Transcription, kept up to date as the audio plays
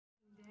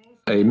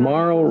A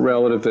moral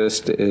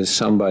relativist is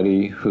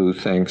somebody who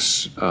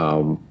thinks,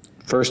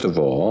 first of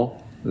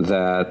all,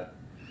 that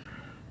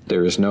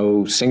there is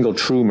no single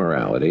true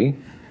morality,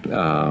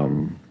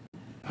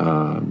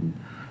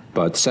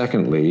 but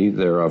secondly,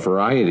 there are a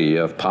variety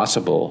of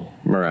possible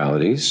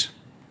moralities,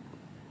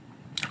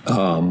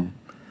 and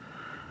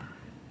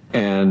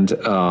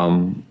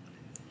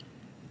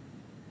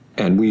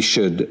we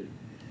should.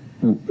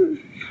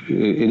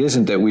 It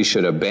isn't that we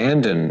should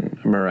abandon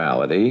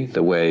morality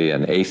the way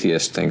an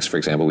atheist thinks, for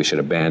example, we should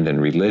abandon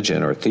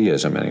religion or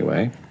theism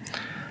anyway.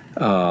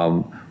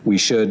 We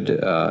should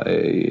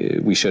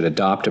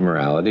adopt a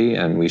morality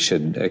and we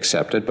should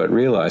accept it, but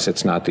realize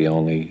it's not the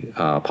only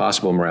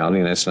possible morality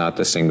and it's not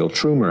the single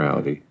true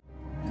morality.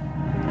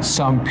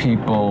 Some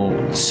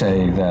people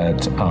say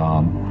that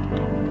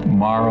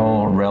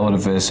moral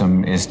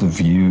relativism is the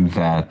view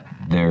that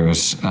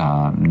there's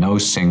no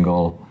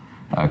single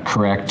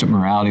correct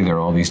morality. There are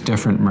all these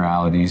different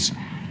moralities,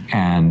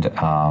 and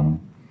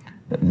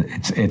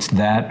it's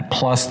that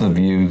plus the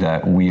view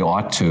that we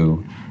ought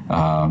to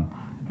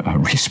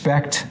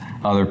respect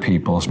other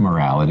people's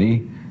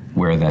morality,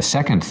 where the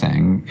second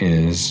thing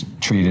is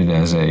treated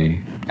as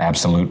a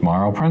absolute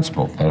moral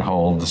principle that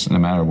holds no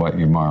matter what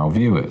your moral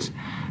view is.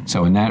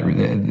 So in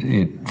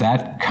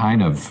that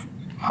kind of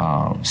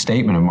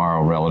statement of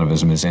moral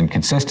relativism is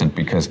inconsistent,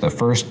 because the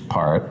first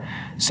part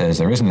says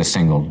there isn't a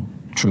single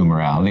true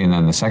morality, and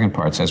then the second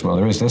part says, well,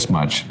 there is this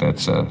much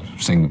that's a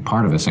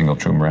part of a single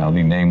true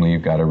morality, namely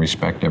you've got to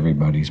respect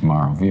everybody's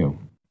moral view.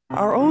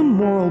 Our own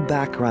moral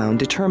background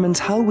determines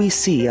how we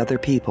see other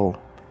people.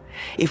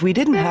 If we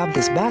didn't have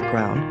this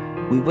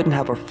background, we wouldn't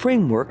have a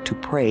framework to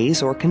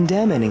praise or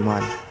condemn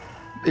anyone.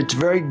 It's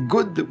very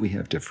good that we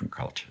have different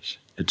cultures.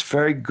 It's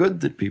very good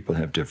that people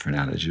have different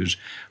attitudes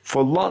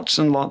for lots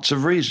and lots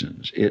of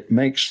reasons. It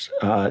makes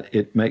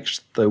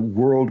the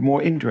world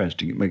more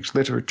interesting. It makes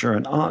literature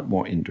and art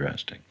more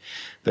interesting,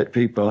 that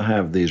people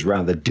have these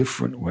rather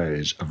different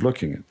ways of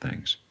looking at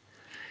things.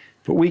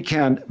 But we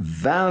can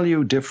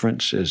value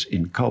differences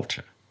in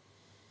culture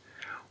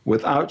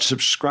without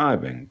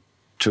subscribing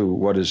to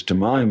what is, to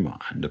my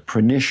mind, a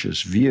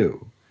pernicious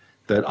view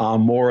that our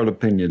moral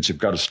opinions have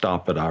got to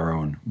stop at our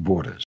own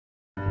borders.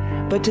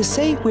 But to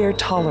say where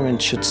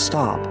tolerance should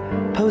stop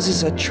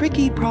poses a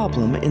tricky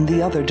problem in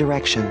the other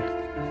direction.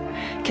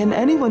 Can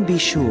anyone be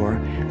sure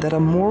that a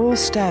moral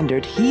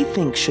standard he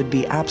thinks should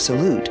be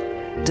absolute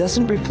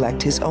doesn't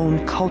reflect his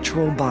own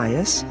cultural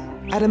bias?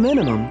 At a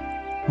minimum,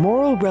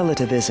 moral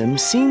relativism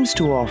seems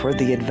to offer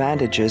the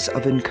advantages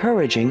of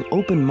encouraging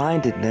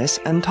open-mindedness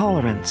and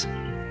tolerance.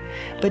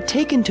 But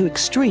taken to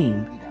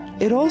extreme,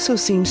 it also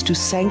seems to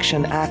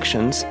sanction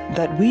actions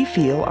that we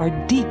feel are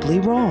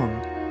deeply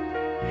wrong.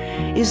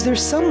 Is there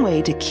some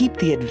way to keep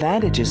the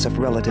advantages of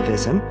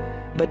relativism,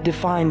 but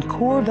define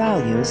core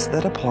values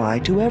that apply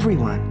to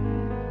everyone?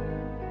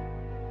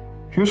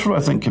 Here's what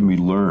I think can be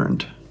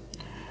learned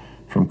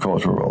from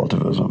cultural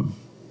relativism.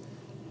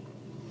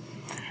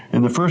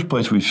 In the first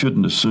place, we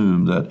shouldn't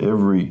assume that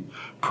every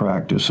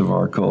practice of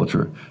our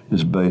culture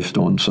is based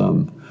on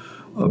some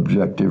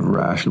objective,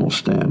 rational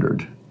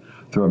standard.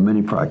 There are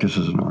many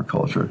practices in our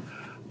culture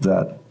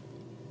that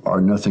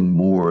are nothing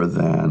more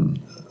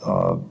than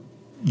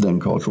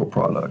cultural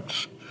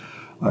products.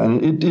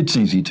 And it's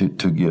easy to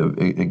give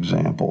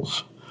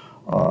examples.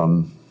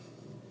 We're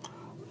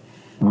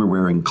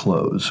wearing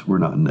clothes. We're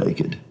not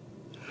naked.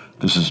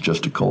 This is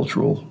just a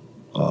cultural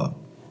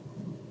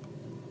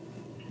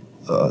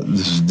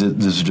this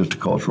is just a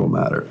cultural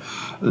matter.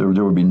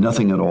 There would be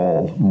nothing at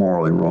all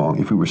morally wrong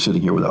if we were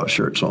sitting here without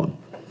shirts on.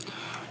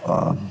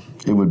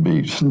 It would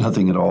be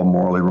nothing at all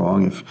morally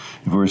wrong if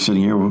we were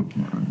sitting here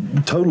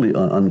totally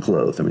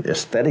unclothed. I mean,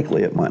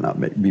 aesthetically, it might not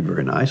be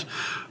very nice,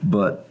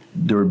 but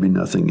there would be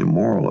nothing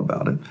immoral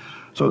about it.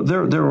 So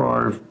there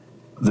are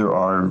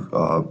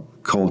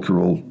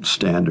cultural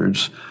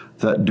standards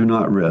that do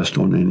not rest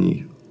on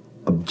any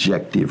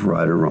objective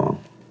right or wrong.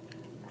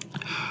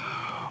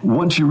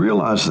 Once you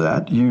realize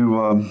that, you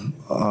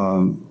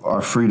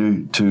are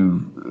free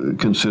to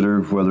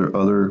consider whether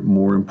other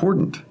more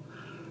important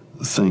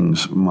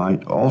things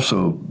might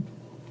also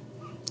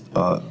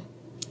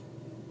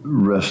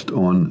rest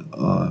on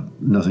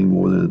nothing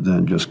more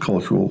than just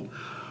cultural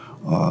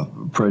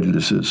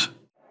prejudices.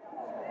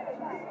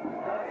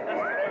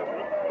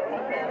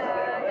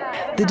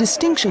 The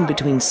distinction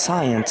between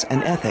science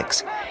and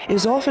ethics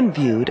is often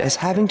viewed as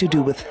having to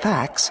do with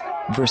facts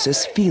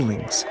versus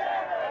feelings.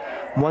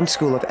 One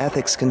school of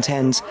ethics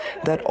contends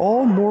that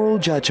all moral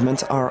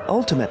judgments are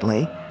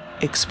ultimately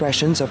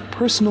expressions of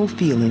personal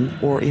feeling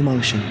or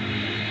emotion.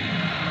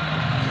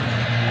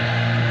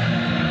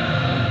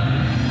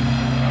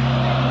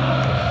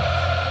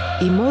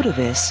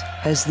 Emotivists,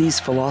 as these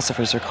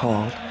philosophers are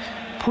called,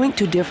 point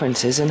to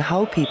differences in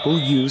how people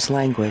use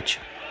language.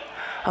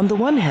 On the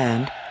one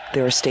hand,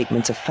 there are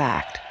statements of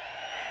fact.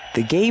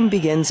 The game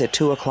begins at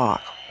 2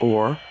 o'clock,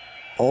 or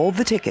all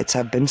the tickets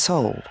have been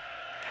sold.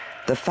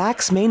 The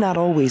facts may not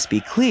always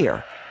be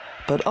clear,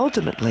 but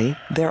ultimately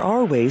there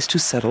are ways to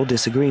settle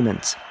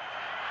disagreements.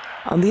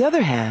 On the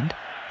other hand,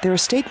 there are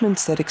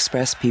statements that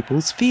express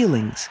people's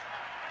feelings.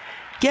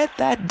 Get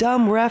that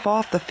dumb ref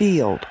off the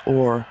field,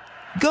 or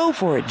go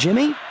for it,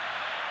 Jimmy.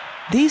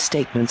 These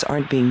statements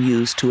aren't being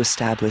used to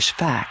establish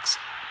facts.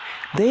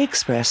 They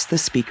express the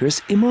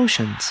speaker's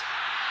emotions.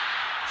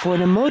 For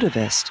an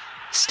emotivist,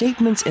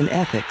 statements in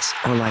ethics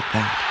are like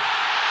that.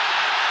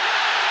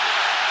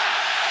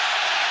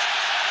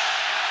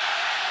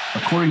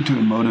 According to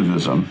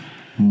emotivism,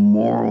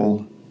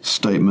 moral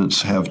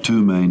statements have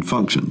two main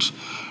functions.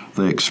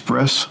 They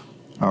express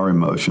our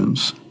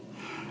emotions,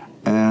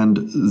 and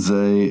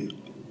they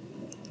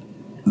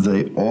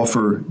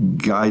offer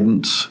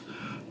guidance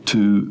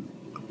to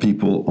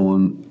people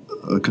on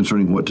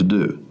concerning what to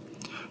do.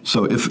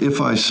 So if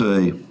I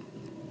say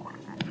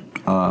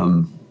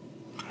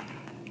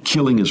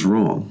killing is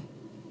wrong,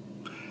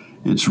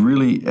 it's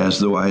really as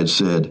though I had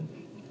said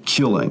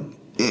killing.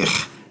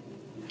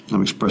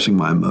 I'm expressing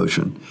my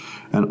emotion,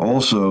 and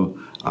also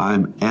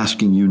I'm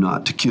asking you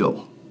not to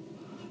kill.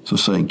 So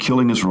saying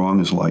killing is wrong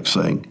is like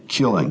saying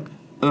killing.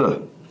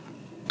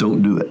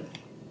 Don't do it.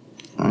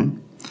 All right?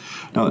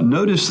 Now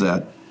notice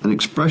that an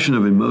expression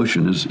of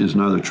emotion is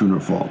neither true nor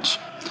false.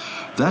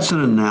 That's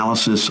an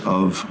analysis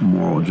of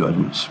moral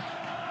judgments.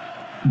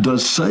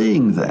 Does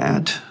saying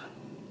that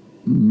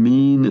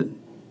mean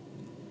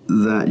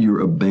that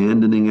you're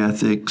abandoning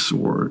ethics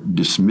or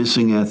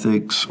dismissing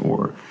ethics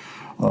or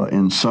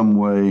in some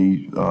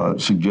way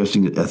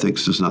suggesting that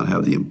ethics does not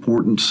have the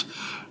importance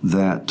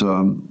that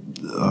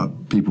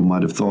people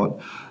might have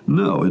thought?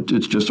 No,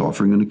 it's just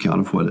offering an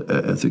account of what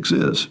ethics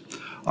is.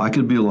 I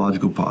could be a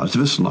logical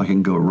positivist, and I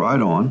can go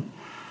right on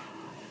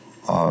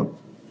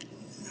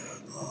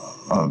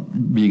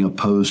being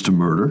opposed to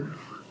murder.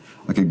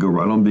 I could go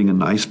right on being a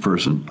nice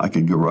person. I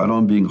could go right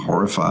on being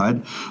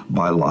horrified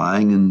by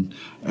lying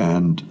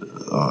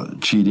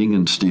and cheating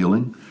and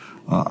stealing.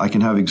 I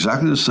can have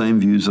exactly the same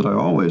views that I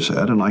always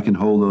had, and I can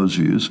hold those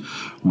views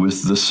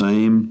with the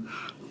same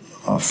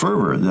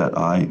fervor that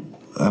I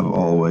have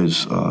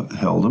always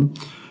held them.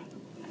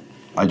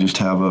 I just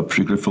have a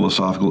particular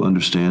philosophical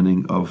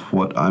understanding of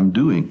what I'm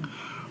doing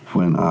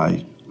when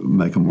I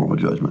make a moral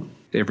judgment.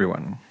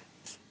 Everyone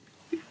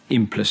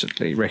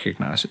implicitly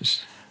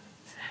recognizes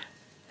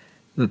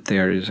that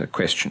there is a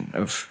question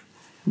of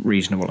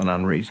reasonable and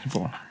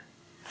unreasonable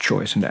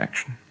choice and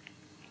action.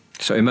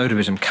 So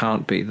emotivism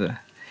can't be the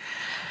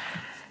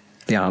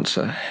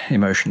answer.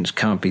 Emotions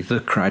can't be the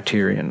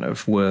criterion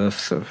of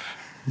worth,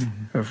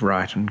 of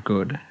right and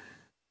good.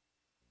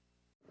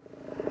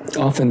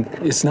 Often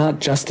it's not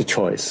just a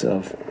choice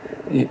of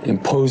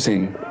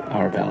imposing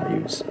our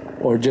values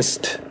or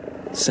just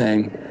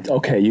saying,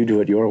 okay, you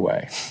do it your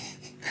way.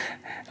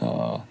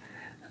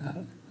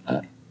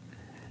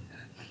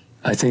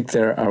 I think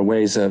there are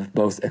ways of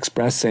both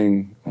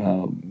expressing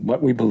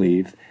what we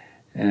believe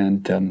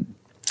and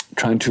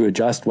trying to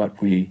adjust what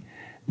we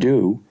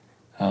do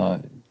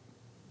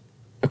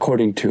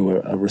according to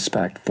a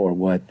respect for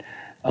what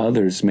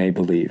others may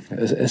believe,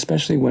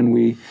 especially when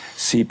we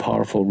see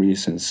powerful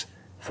reasons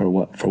for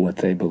what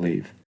they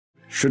believe.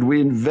 Should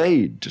we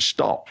invade to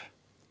stop?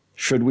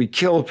 Should we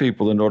kill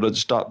people in order to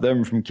stop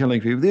them from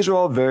killing people? These are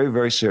all very,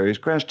 very serious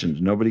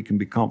questions. Nobody can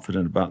be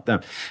confident about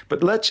them.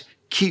 But let's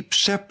keep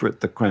separate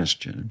the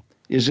question,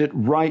 is it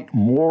right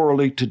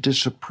morally to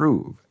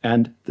disapprove?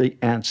 And the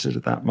answer to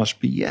that must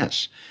be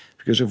yes.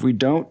 Because if we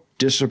don't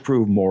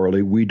disapprove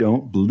morally, we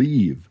don't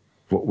believe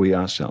what we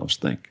ourselves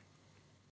think.